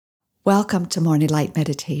Welcome to Morning Light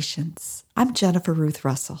Meditations. I'm Jennifer Ruth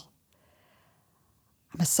Russell.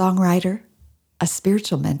 I'm a songwriter, a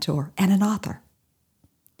spiritual mentor, and an author.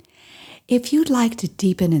 If you'd like to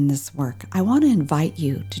deepen in this work, I want to invite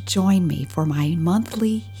you to join me for my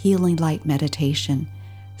monthly Healing Light meditation,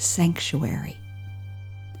 Sanctuary.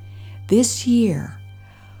 This year,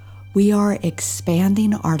 we are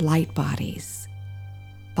expanding our light bodies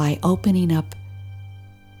by opening up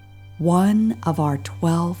one of our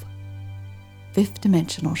 12 fifth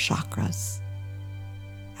dimensional chakras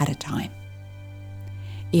at a time.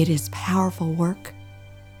 It is powerful work.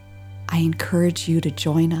 I encourage you to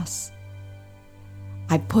join us.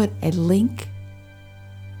 I put a link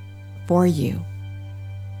for you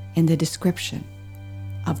in the description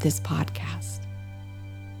of this podcast.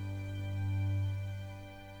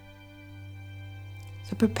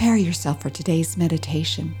 So prepare yourself for today's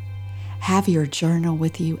meditation. Have your journal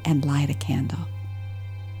with you and light a candle.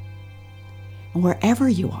 And wherever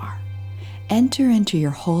you are, enter into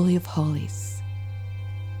your Holy of Holies,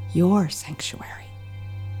 your sanctuary.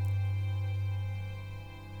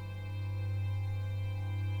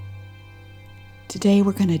 Today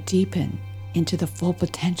we're going to deepen into the full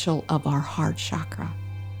potential of our heart chakra.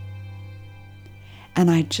 And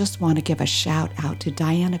I just want to give a shout out to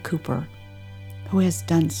Diana Cooper, who has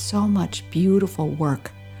done so much beautiful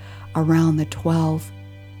work around the 12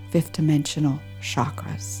 fifth dimensional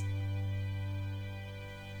chakras.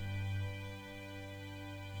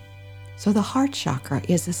 So the heart chakra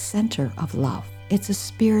is a center of love. It's a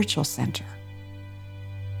spiritual center.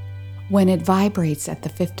 When it vibrates at the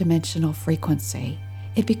fifth dimensional frequency,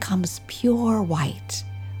 it becomes pure white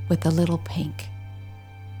with a little pink.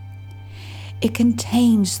 It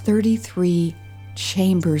contains 33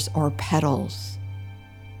 chambers or petals,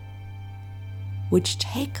 which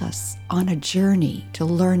take us on a journey to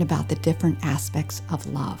learn about the different aspects of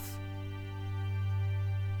love.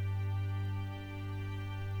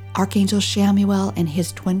 Archangel Chamuel and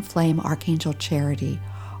his twin flame, Archangel Charity,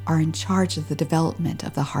 are in charge of the development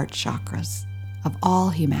of the heart chakras of all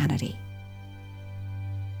humanity.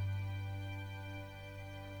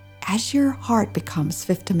 As your heart becomes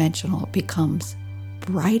fifth dimensional, it becomes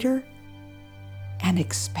brighter and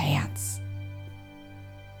expands.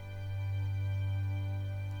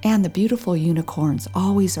 And the beautiful unicorns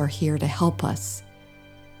always are here to help us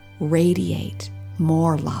radiate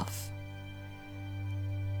more love.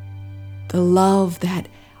 The love that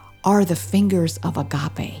are the fingers of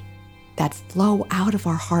agape that flow out of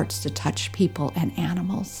our hearts to touch people and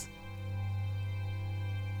animals.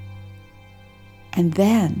 And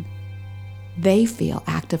then they feel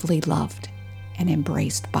actively loved and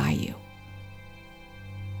embraced by you.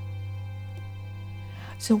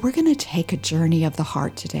 So we're going to take a journey of the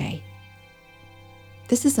heart today.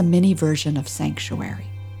 This is a mini version of Sanctuary.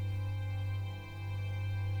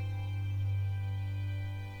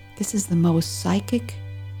 This is the most psychic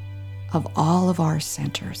of all of our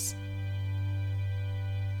centers.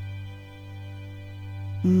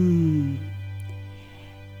 And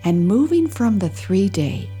moving from the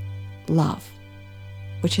 3-day love,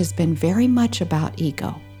 which has been very much about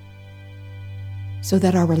ego, so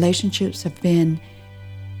that our relationships have been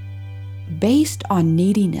based on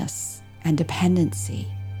neediness and dependency,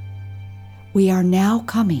 we are now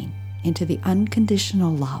coming into the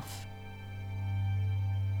unconditional love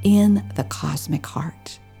in the cosmic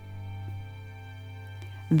heart.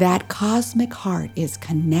 That cosmic heart is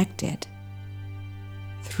connected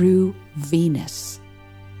through Venus,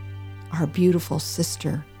 our beautiful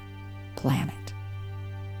sister planet.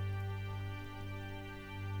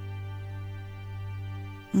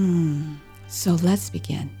 So let's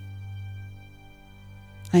begin.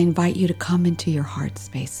 I invite you to come into your heart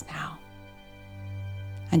space now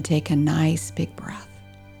and take a nice big breath.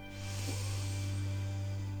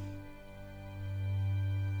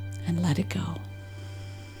 And let it go.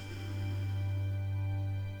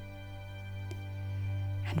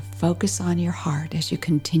 And focus on your heart as you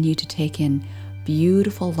continue to take in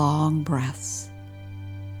beautiful long breaths,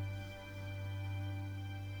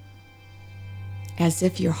 as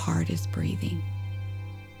if your heart is breathing.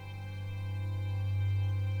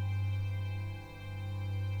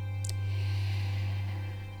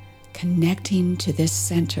 Connecting to this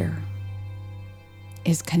center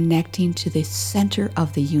is connecting to the center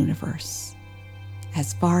of the universe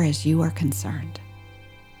as far as you are concerned.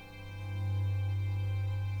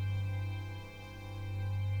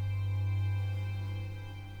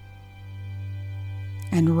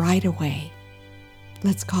 And right away,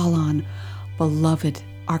 let's call on beloved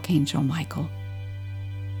Archangel Michael.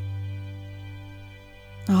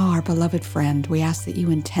 Oh, our beloved friend, we ask that you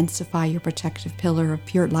intensify your protective pillar of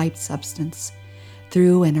pure light substance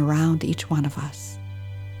through and around each one of us.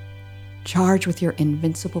 Charge with your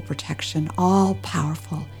invincible protection, all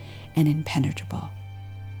powerful and impenetrable.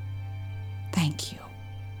 Thank you.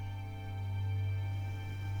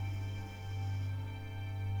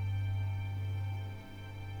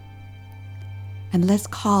 And let's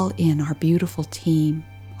call in our beautiful team,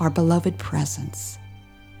 our beloved presence,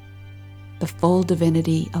 the full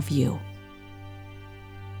divinity of you.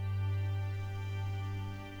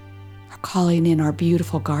 We're calling in our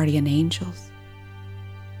beautiful guardian angels,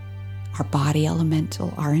 our body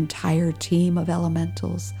elemental, our entire team of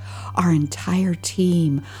elementals, our entire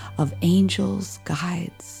team of angels,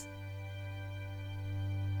 guides,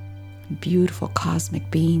 beautiful cosmic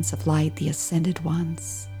beings of light, the ascended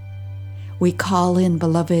ones. We call in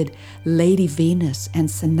beloved Lady Venus and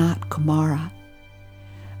Sanat Kumara,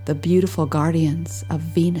 the beautiful guardians of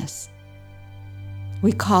Venus.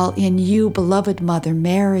 We call in you, beloved Mother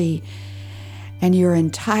Mary, and your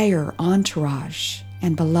entire entourage,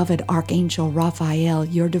 and beloved Archangel Raphael,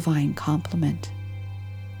 your divine complement.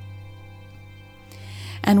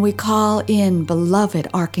 And we call in beloved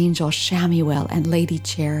Archangel Chamuel and Lady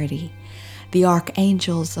Charity, the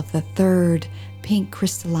archangels of the third pink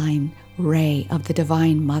crystalline ray of the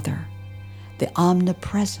Divine Mother, the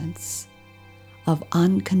omnipresence of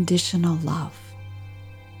unconditional love.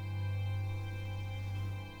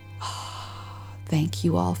 Oh, thank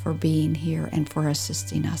you all for being here and for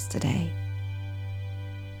assisting us today.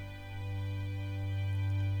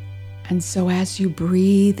 And so as you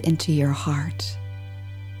breathe into your heart,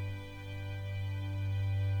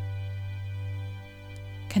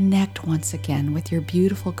 connect once again with your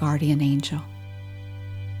beautiful guardian angel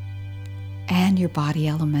and your body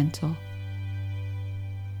elemental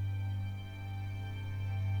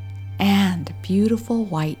and beautiful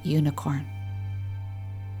white unicorn.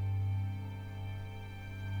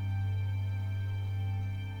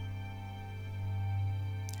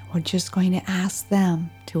 We're just going to ask them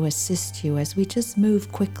to assist you as we just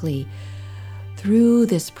move quickly through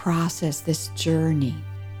this process, this journey.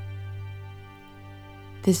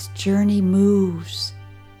 This journey moves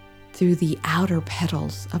through the outer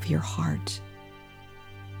petals of your heart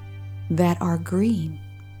that are green.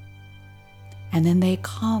 And then they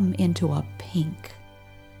come into a pink,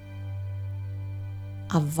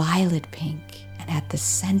 a violet pink. And at the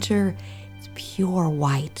center, it's pure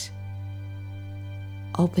white,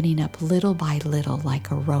 opening up little by little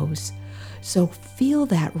like a rose. So feel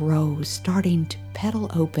that rose starting to petal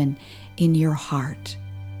open in your heart.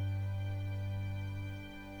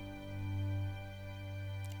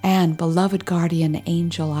 And beloved guardian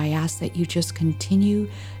angel, I ask that you just continue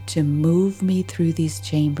to move me through these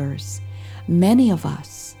chambers. Many of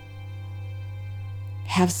us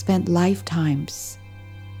have spent lifetimes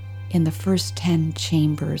in the first 10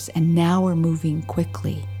 chambers, and now we're moving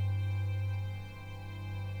quickly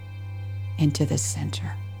into the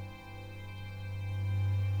center.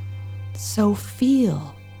 So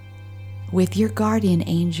feel with your guardian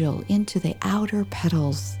angel into the outer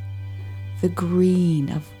petals, the green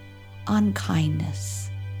of unkindness,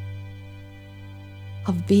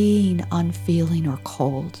 of being unfeeling or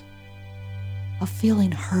cold, of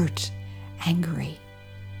feeling hurt, angry,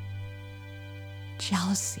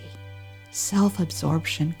 jealousy,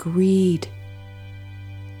 self-absorption, greed,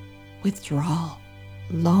 withdrawal,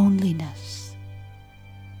 loneliness,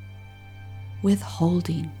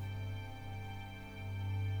 withholding,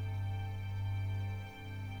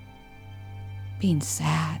 being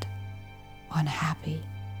sad, unhappy.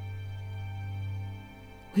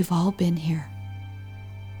 We've all been here.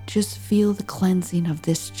 Just feel the cleansing of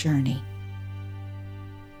this journey.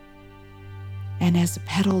 And as the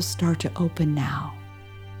petals start to open now,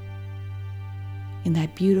 in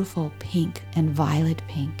that beautiful pink and violet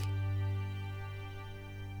pink,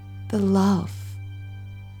 the love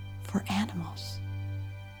for animals.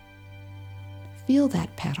 Feel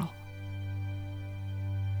that petal.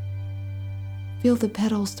 Feel the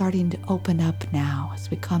petals starting to open up now as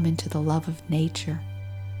we come into the love of nature,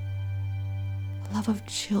 love of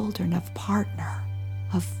children, of partner,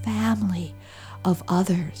 of family, of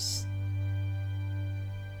others.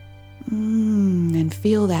 And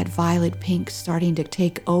feel that violet pink starting to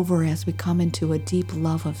take over as we come into a deep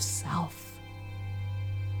love of self,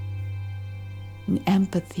 and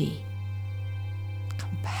empathy,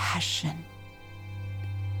 compassion,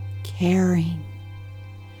 caring.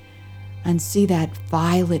 And see that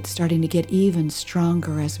violet starting to get even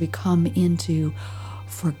stronger as we come into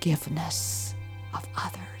forgiveness of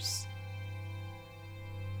others.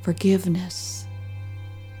 Forgiveness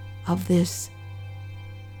of this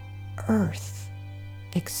earth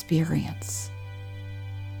experience.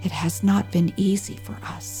 It has not been easy for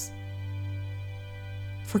us.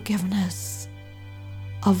 Forgiveness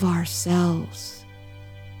of ourselves.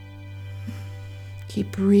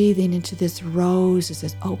 Keep breathing into this rose as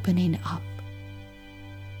it's opening up.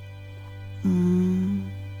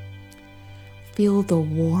 Feel the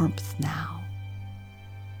warmth now.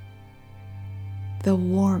 The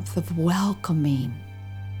warmth of welcoming,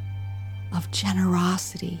 of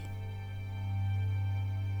generosity,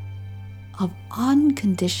 of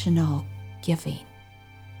unconditional giving.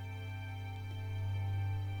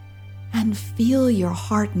 And feel your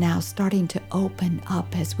heart now starting to open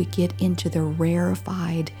up as we get into the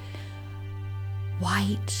rarefied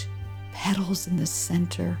white petals in the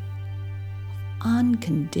center of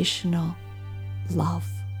unconditional love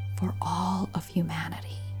for all of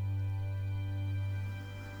humanity.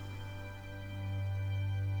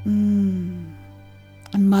 And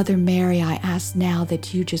Mother Mary, I ask now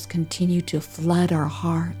that you just continue to flood our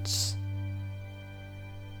hearts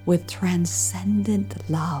with transcendent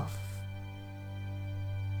love.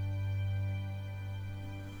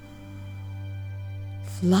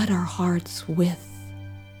 Flood our hearts with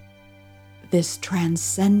this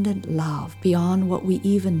transcendent love beyond what we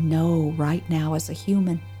even know right now as a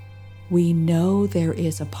human. We know there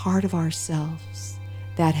is a part of ourselves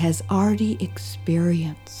that has already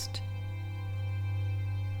experienced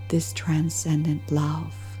this transcendent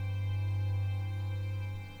love.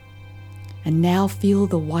 And now feel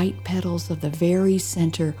the white petals of the very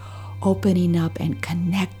center opening up and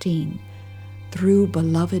connecting through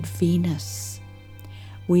beloved Venus.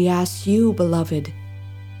 We ask you, beloved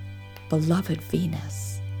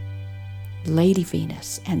Venus, Lady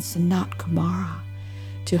Venus, and Sanat Kumara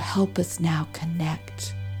to help us now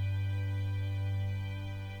connect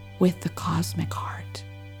with the cosmic heart,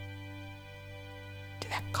 to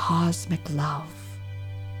that cosmic love,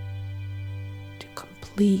 to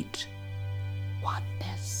complete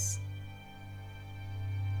oneness.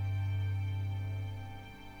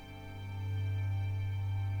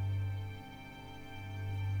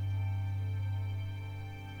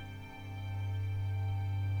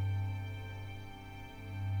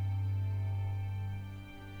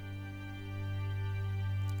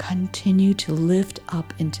 Continue to lift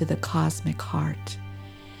up into the cosmic heart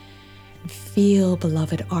and feel,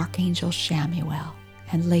 beloved Archangel Chamuel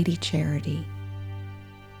and Lady Charity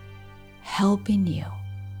helping you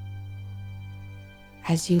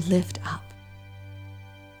as you lift up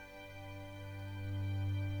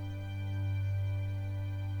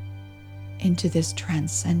into this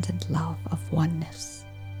transcendent love of oneness.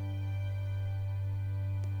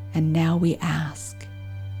 And now we ask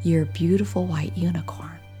your beautiful white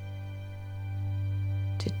unicorn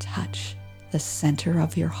to touch the center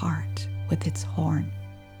of your heart with its horn.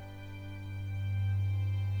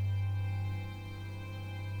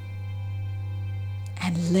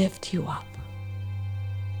 And lift you up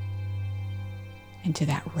into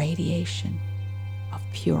that radiation of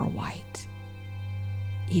pure white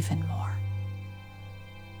even more.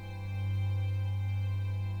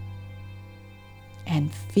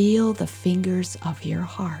 And feel the fingers of your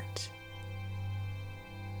heart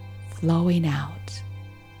flowing out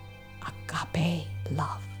agape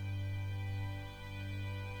love.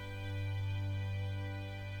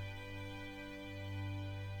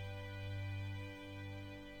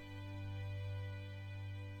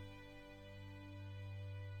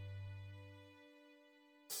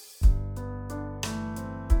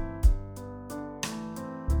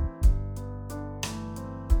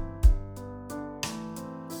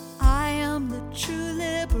 I am the true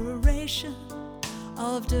liberation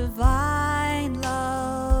of divine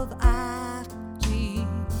love acting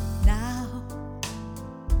now.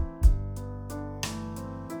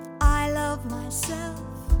 I love myself,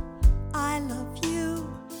 I love you,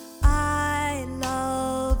 I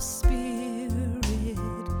love spirit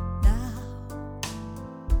now.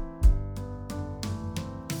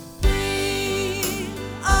 Bring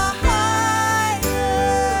a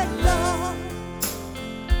higher love.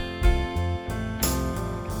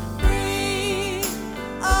 Bring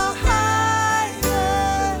a higher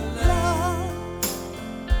love.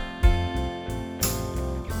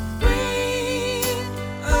 Bring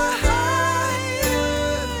a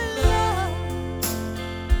higher love.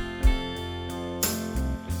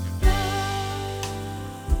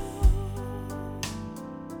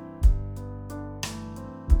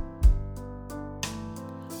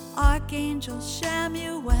 Archangel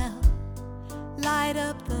Chamuel, light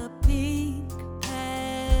up the pink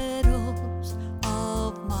petals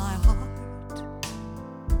of my heart.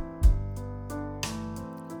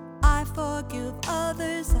 I forgive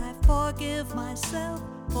others, I forgive forgive myself.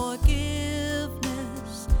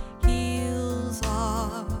 Forgiveness heals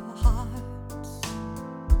our hearts.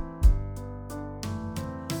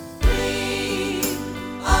 Bring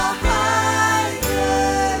a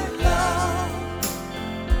higher love.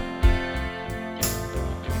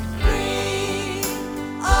 Bring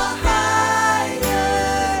a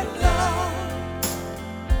higher love.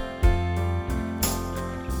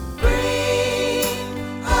 Bring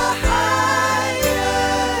a higher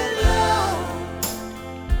love.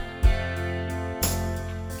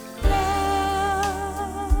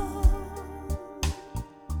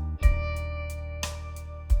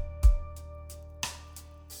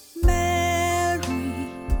 Mary,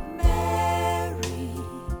 Mary,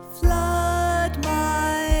 flood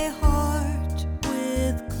my heart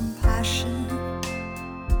with compassion.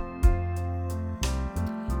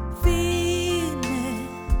 Venus,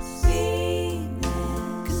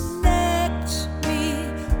 Venus, connect me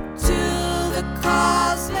to the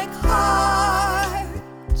cosmic heart.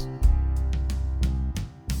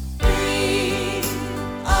 Bring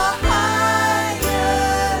a higher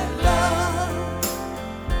love.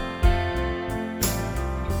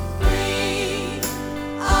 Bring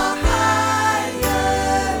a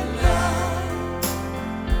higher love.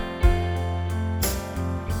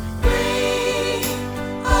 Bring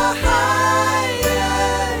a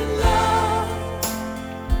higher love.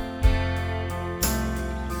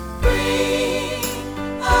 Bring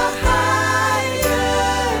a higher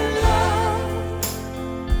love.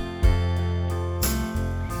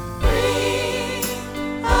 Bring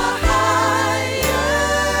a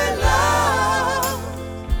higher love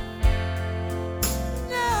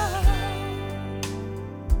now.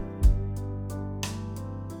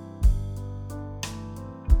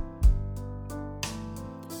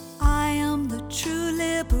 I am the true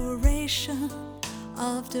liberation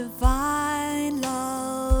of divine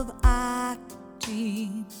love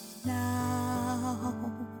acting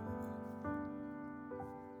now.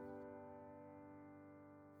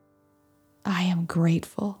 I am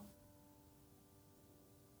grateful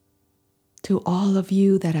to all of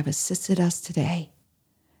you that have assisted us today.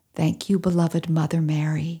 Thank you, beloved Mother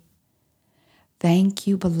Mary. Thank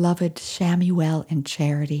you, beloved Shamuel and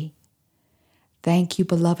Charity. Thank you,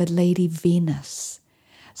 beloved Lady Venus,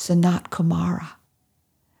 Sanat Kumara,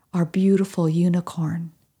 our beautiful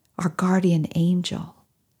unicorn, our guardian angel,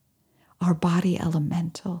 our body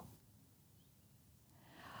elemental.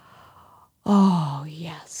 Oh,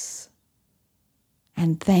 yes.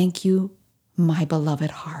 And thank you, my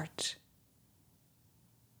beloved heart.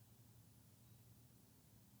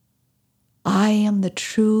 I am the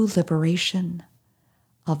true liberation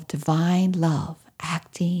of divine love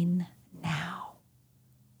acting now.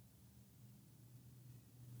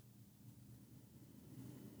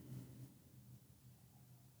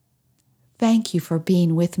 Thank you for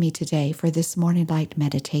being with me today for this morning light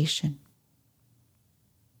meditation.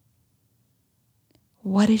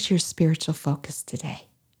 What is your spiritual focus today?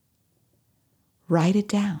 Write it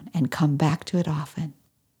down and come back to it often.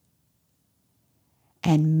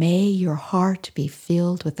 And may your heart be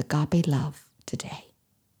filled with agape love today.